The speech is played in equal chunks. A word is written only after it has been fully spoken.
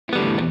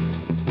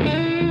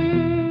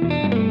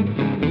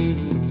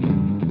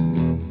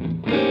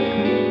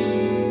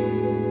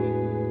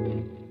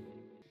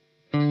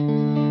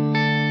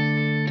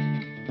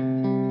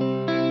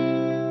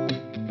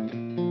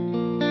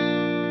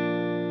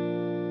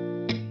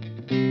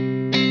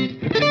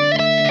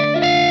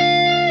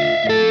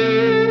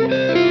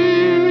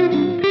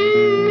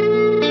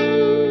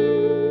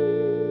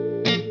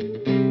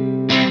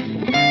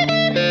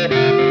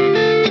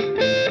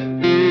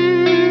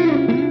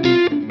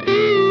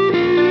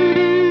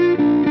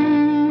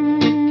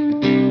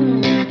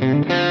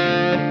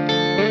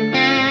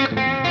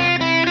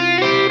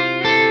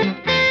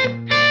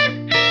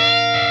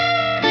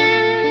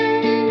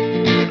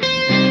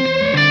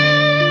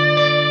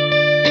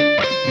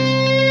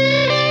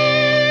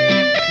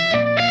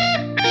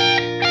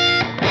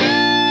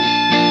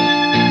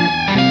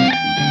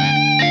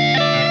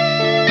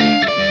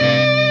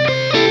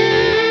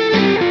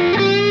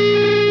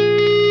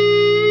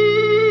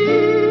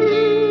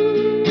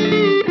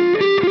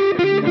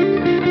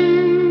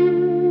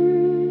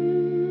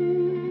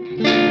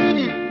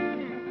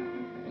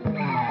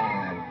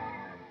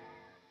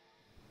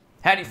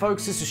Howdy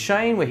folks, this is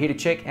Shane. We're here to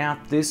check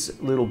out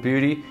this little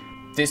beauty.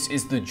 This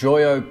is the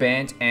Joyo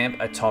BanTamP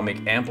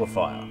Atomic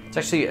amplifier. It's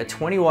actually a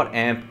 20 watt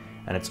amp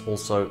and it's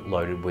also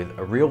loaded with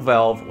a real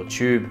valve or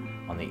tube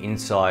on the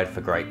inside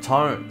for great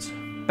tones.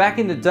 Back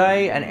in the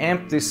day, an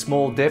amp this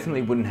small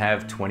definitely wouldn't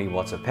have 20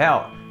 watts of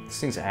power.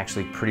 This thing's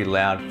actually pretty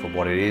loud for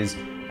what it is,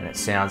 and it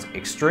sounds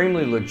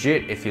extremely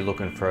legit if you're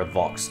looking for a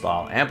Vox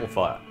style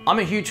amplifier. I'm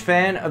a huge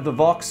fan of the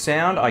Vox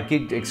sound. I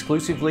gigged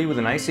exclusively with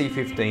an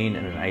AC15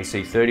 and an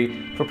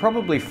AC30 for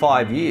probably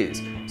 5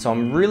 years, so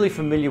I'm really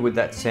familiar with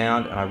that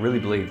sound and I really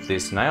believe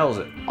this nails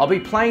it. I'll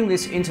be playing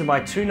this into my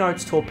 2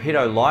 Notes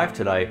Torpedo Live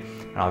today,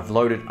 and I've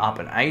loaded up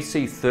an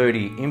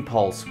AC30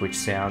 Impulse which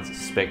sounds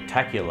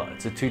spectacular.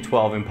 It's a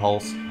 212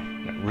 Impulse.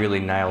 It really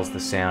nails the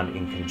sound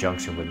in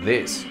conjunction with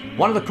this.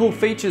 One of the cool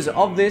features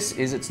of this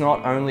is it's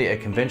not only a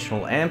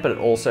conventional amp, but it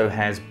also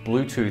has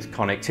Bluetooth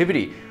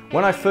connectivity.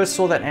 When I first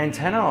saw that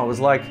antenna, I was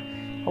like,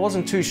 I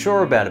wasn't too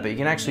sure about it, but you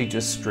can actually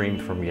just stream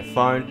from your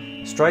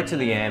phone straight to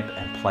the amp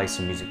and play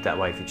some music that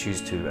way if you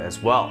choose to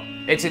as well.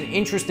 It's an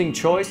interesting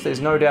choice,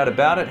 there's no doubt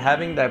about it,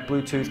 having that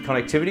Bluetooth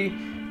connectivity,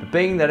 but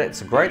being that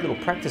it's a great little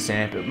practice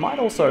amp, it might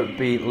also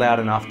be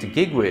loud enough to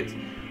gig with.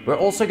 We're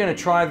also going to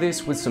try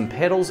this with some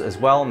pedals as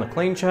well on the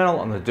clean channel,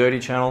 on the dirty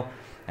channel,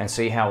 and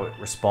see how it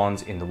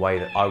responds in the way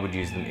that I would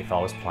use them if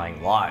I was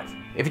playing live.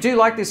 If you do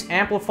like this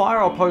amplifier,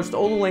 I'll post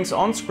all the links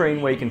on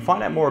screen where you can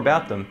find out more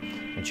about them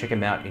and check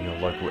them out in your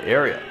local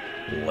area.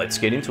 Let's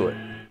get into it.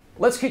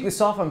 Let's kick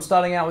this off. I'm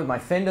starting out with my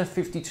Fender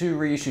 52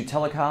 reissue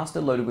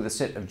Telecaster loaded with a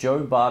set of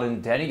Joyo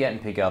BanTamP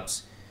Atomic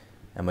pickups,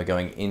 and we're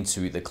going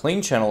into the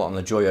clean channel on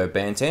the Joyo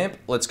BanTamP.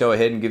 Let's go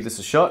ahead and give this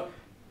a shot.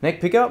 Neck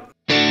pickup.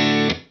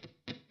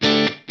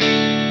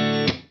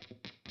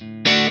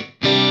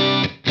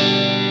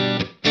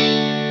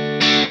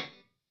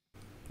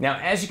 Now,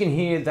 as you can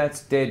hear,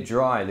 that's dead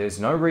dry. There's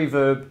no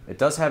reverb. It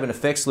does have an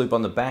effects loop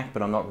on the back,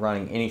 but I'm not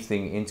running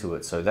anything into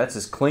it. So that's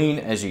as clean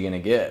as you're gonna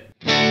get.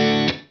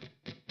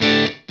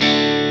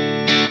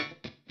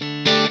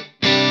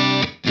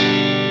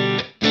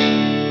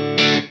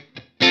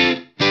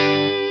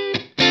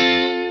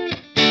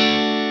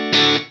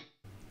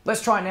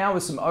 Let's try now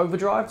with some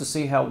overdrive to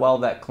see how well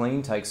that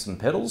clean takes some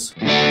pedals.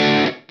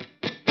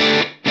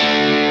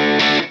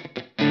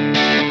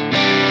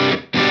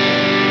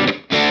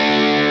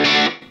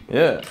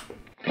 Yeah.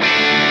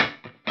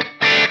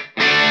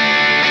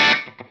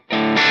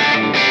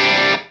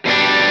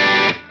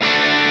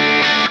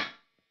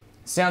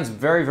 Sounds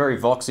very, very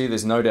Voxy,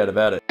 there's no doubt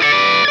about it.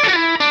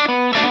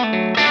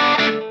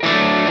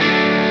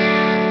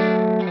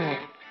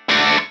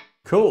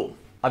 Cool.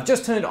 I've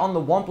just turned on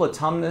the Wampler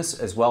Tumness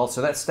as well,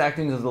 so that's stacked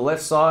into the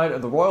left side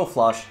of the Royal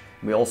Flush.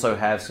 And we also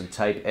have some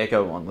tape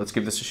echo on. Let's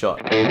give this a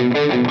shot.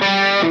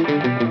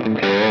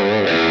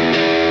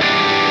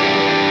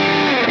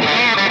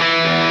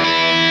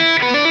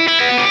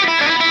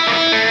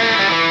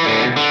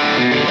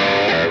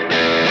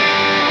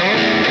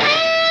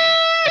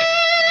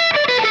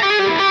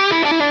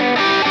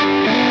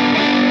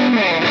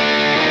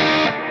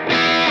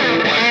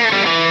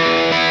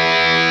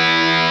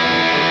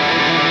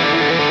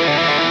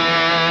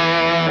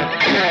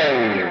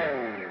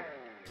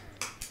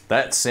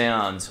 That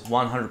sounds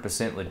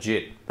 100%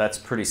 legit. That's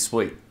pretty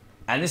sweet.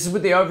 And this is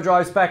with the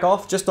overdrives back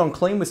off, just on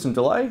clean with some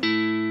delay.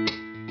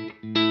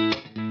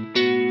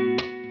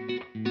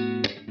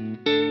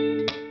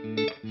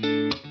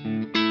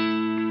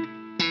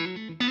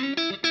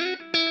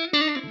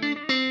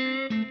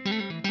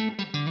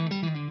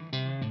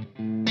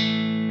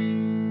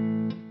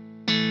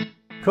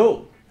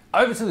 Cool.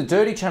 Over to the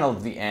dirty channel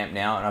of the amp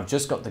now, and I've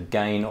just got the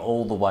gain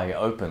all the way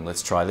open.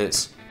 Let's try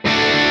this.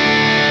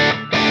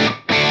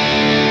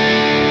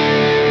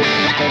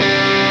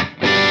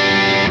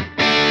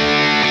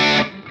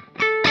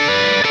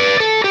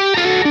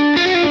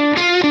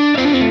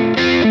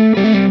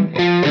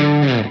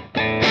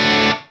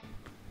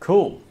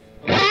 Cool.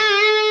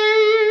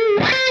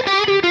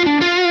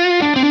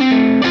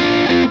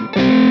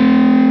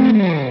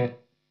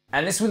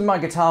 And this with my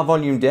guitar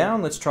volume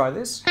down, let's try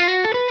this.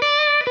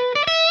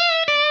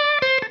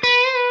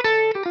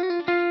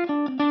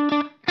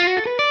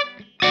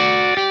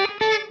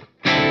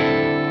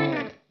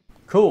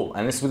 Cool,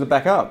 and this with it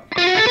back up.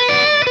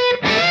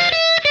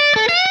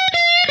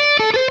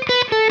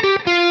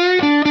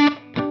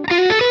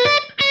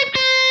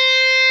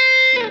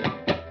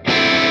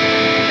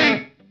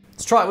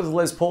 Let's try it with a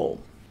Les Paul.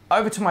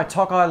 Over to my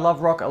Tokai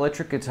Love Rock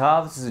electric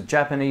guitar. This is a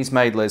Japanese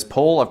made Les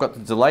Paul. I've got the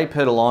delay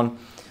pedal on.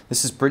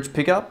 This is bridge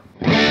pickup.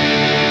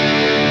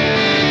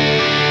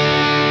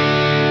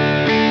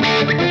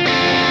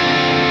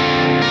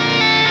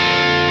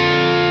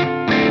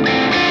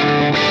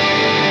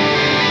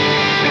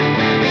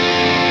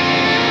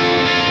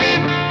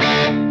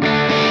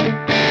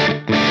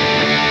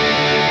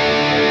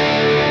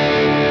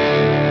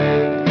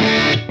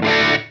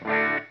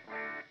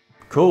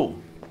 Cool.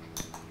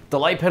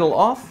 Delay pedal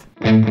off.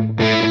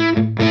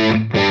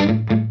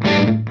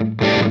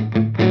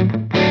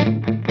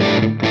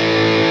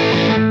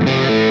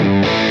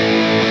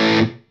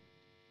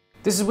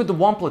 This is with the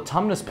Watt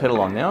Tumnus pedal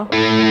on now.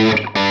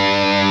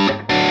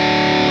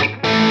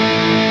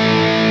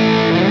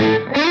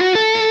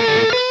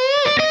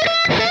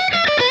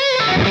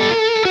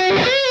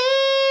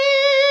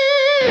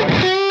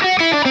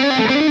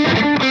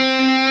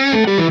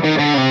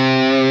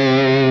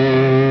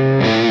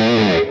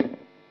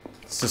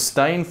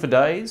 Sustain for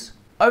days.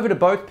 Over to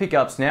both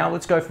pickups now.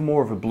 Let's go for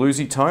more of a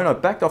bluesy tone. I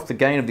backed off the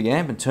gain of the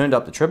amp and turned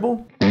up the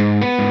treble.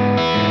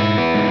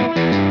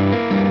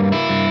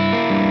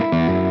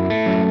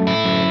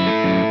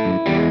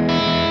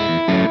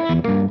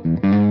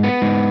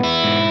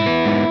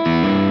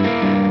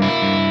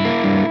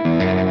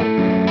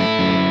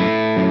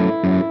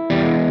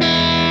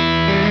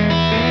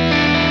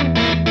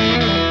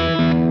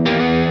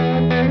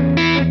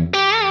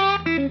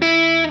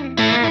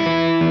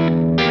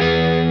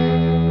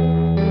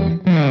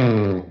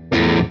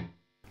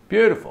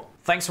 Beautiful.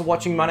 Thanks for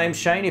watching. My name's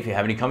Shane. If you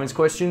have any comments,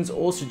 questions,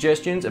 or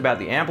suggestions about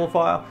the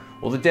amplifier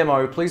or the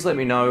demo, please let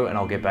me know and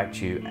I'll get back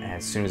to you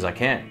as soon as I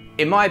can.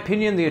 In my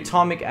opinion, the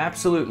Atomic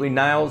absolutely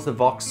nails the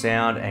Vox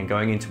sound, and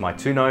going into my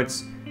 2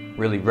 notes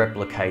really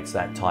replicates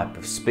that type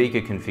of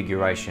speaker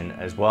configuration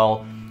as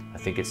well. I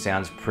think it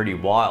sounds pretty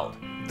wild.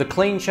 The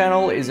clean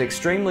channel is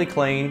extremely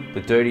clean.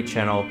 The dirty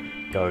channel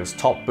goes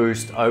top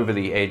boost over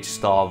the edge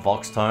style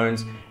Vox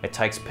tones. It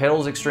takes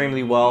pedals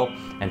extremely well,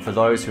 and for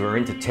those who are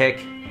into tech,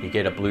 you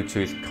get a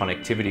Bluetooth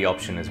connectivity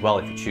option as well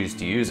if you choose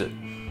to use it.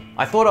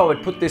 I thought I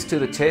would put this to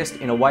the test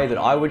in a way that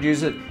I would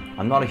use it.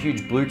 I'm not a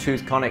huge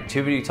Bluetooth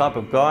connectivity type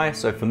of guy,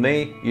 so for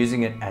me,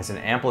 using it as an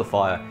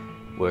amplifier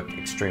worked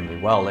extremely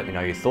well. Let me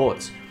know your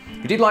thoughts.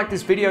 If you did like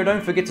this video,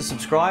 don't forget to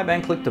subscribe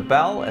and click the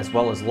bell as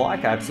well as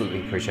like. I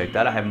absolutely appreciate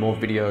that. I have more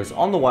videos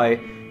on the way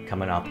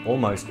coming up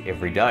almost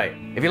every day.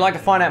 If you'd like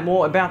to find out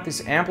more about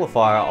this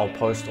amplifier, I'll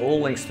post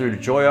all links through to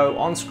Joyo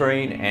on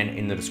screen and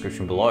in the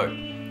description below.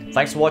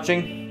 Thanks for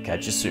watching.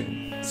 Catch you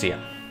soon. See ya.